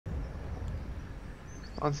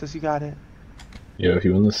On sis, you got it. Yo, if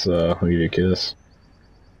you win this, I'll give you a kiss.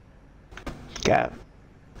 Cap.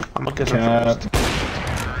 I'm gonna kiss him first.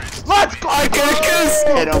 Let's go! I get a kiss!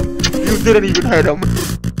 Hit him. You didn't even hit him.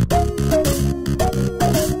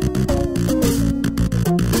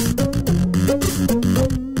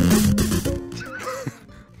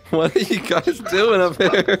 What are you guys doing up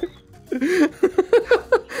here?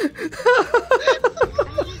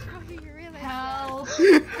 Help.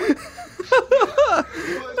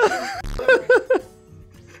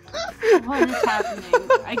 What is happening?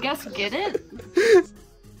 I guess get it?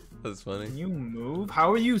 That's funny. Can you move?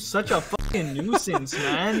 How are you such a fucking nuisance,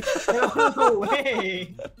 man? No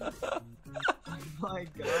way! Oh my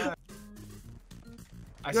god.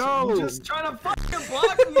 I'm just trying to fucking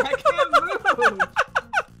block me, I can't move!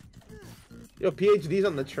 Yo, PhD's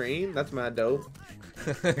on the train? That's mad dope.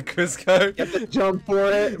 Crisco. You have to jump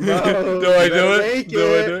for it, bro. Do I do it?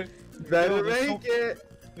 Do I do it? Better make it.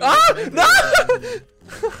 Ah! No!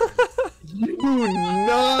 You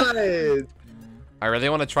nuts! I really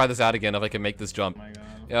want to try this out again if I can make this jump.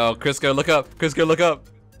 Yo, Crisco, look up. Crisco, look up.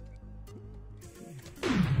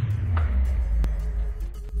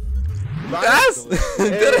 Yes!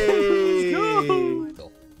 Hey!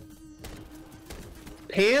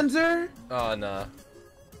 Panzer? Oh no.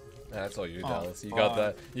 That's all you, Dallas. You got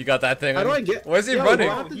that. You got that thing. How do I get? Where's he running?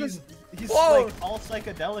 He's Whoa! like all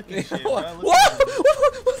psychedelic and shit, Whoa! bro.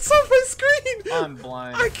 Whoa! What's on my screen? I'm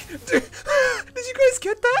blind. Dude, did you guys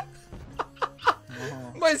get that?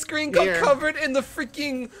 My screen got covered in the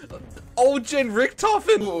freaking old gen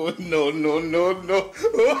Richtofen. Oh, no, no, no, no.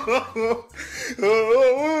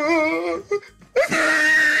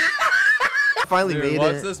 Finally Dude, made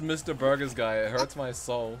what's it. this Mr. Burgers guy? It hurts my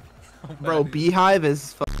soul. Bro, Beehive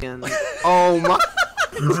is fucking. Oh my.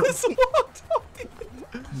 Just walked off.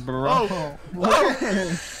 Bro.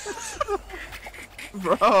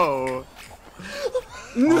 Bro.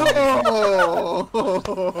 No.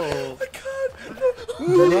 Oh my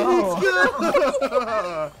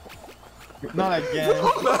god. Not again.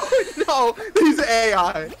 No, he's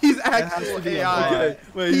AI. He's actual AI. Okay,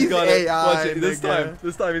 wait, he's got it. Watch it. This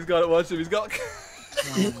time he's got it. Watch him. He's got.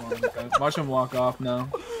 Oh my God. Watch him walk off now.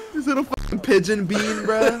 This little fucking pigeon bean,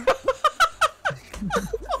 bro.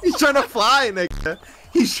 He's trying to fly, nigga.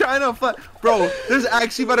 He's trying to fly. Bro, there's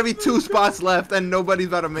actually about to be 2 spots left and nobody's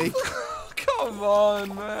about to make it. Come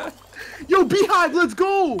on, man. Yo, Beehive, let's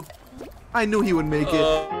go. I knew he would make it.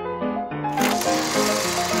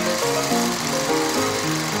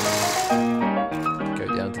 Go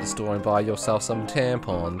down to the store and buy yourself some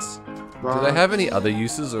tampons. Do they have any other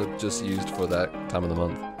uses or just used for that time of the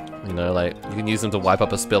month? You know, like, you can use them to wipe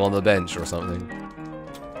up a spill on the bench or something.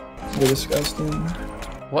 They're disgusting.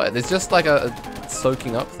 What? It's just like a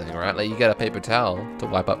soaking up thing, right? Like, you get a paper towel to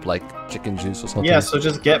wipe up, like, chicken juice or something. Yeah, so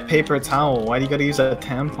just get paper towel. Why do you gotta use a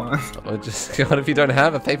tampon? Or just, what if you don't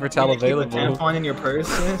have a paper towel available? Keep a tampon in your purse?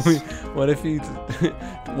 What if you...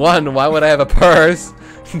 One, why would I have a purse?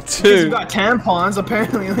 Because 2... you got tampons,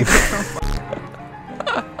 apparently. Like,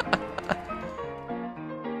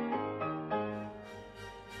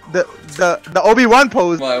 The Obi-Wan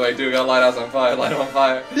pose. Wait, dude, we got lighthouse on fire, light on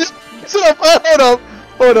fire.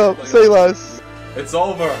 Hold up, say less. It's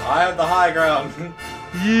over, I have the high ground.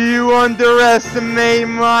 You underestimate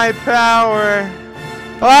my power.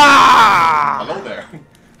 Ah! Hello there.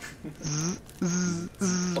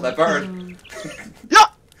 Oh, that bird. Yeah!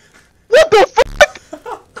 What the fuck?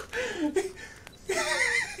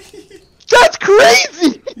 That's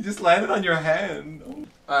crazy! You just landed on your hand.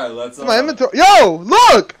 Alright, let's My inventory. Yo,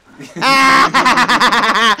 look!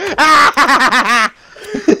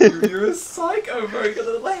 You're a psycho, bro. You got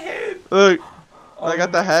a little head. Look, I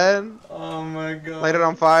got the head. Oh my god. Light it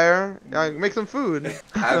on fire. Yeah, make some food.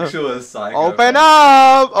 Actual psycho. Open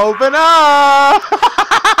up! Open up!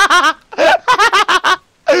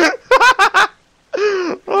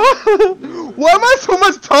 Why am I so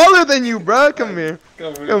much taller than you, bro? Come here.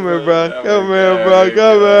 Come here, bro. Come here, bro. Come here,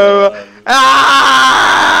 bro.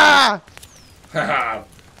 Ah!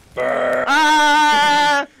 Burr.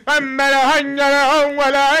 Ah!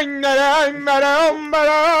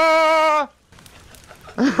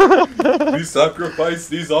 We sacrifice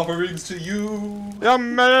these offerings to you. Oh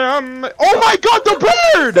my god, the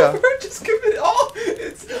bird! The bird just committed. Oh,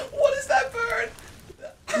 it's. What is that bird?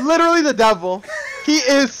 Literally the devil. He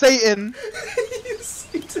is Satan. He's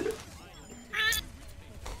Satan.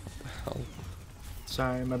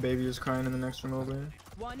 sorry, my baby was crying in the next room over.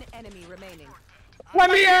 One enemy remaining. Let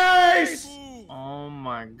me ace! Oh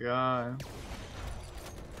my god.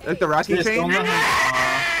 Like the Rocky Just chain? don't let him-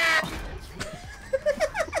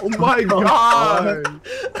 Oh my god!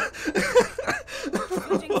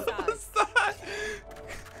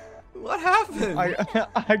 happened?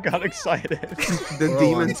 I got excited. The Bro,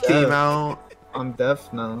 demons I'm came deaf. out. I'm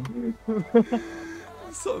deaf now.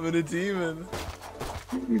 Summon a demon.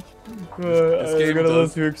 I'm game got a little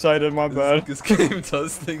does- too excited, my bad. This game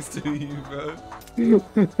does things to you, bro.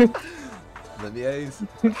 Let me ace.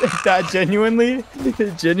 That genuinely,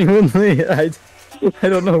 I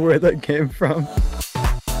don't know where that came from.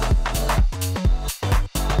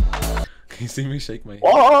 Can you see me shake my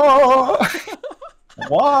Whoa!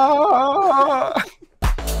 Whoa!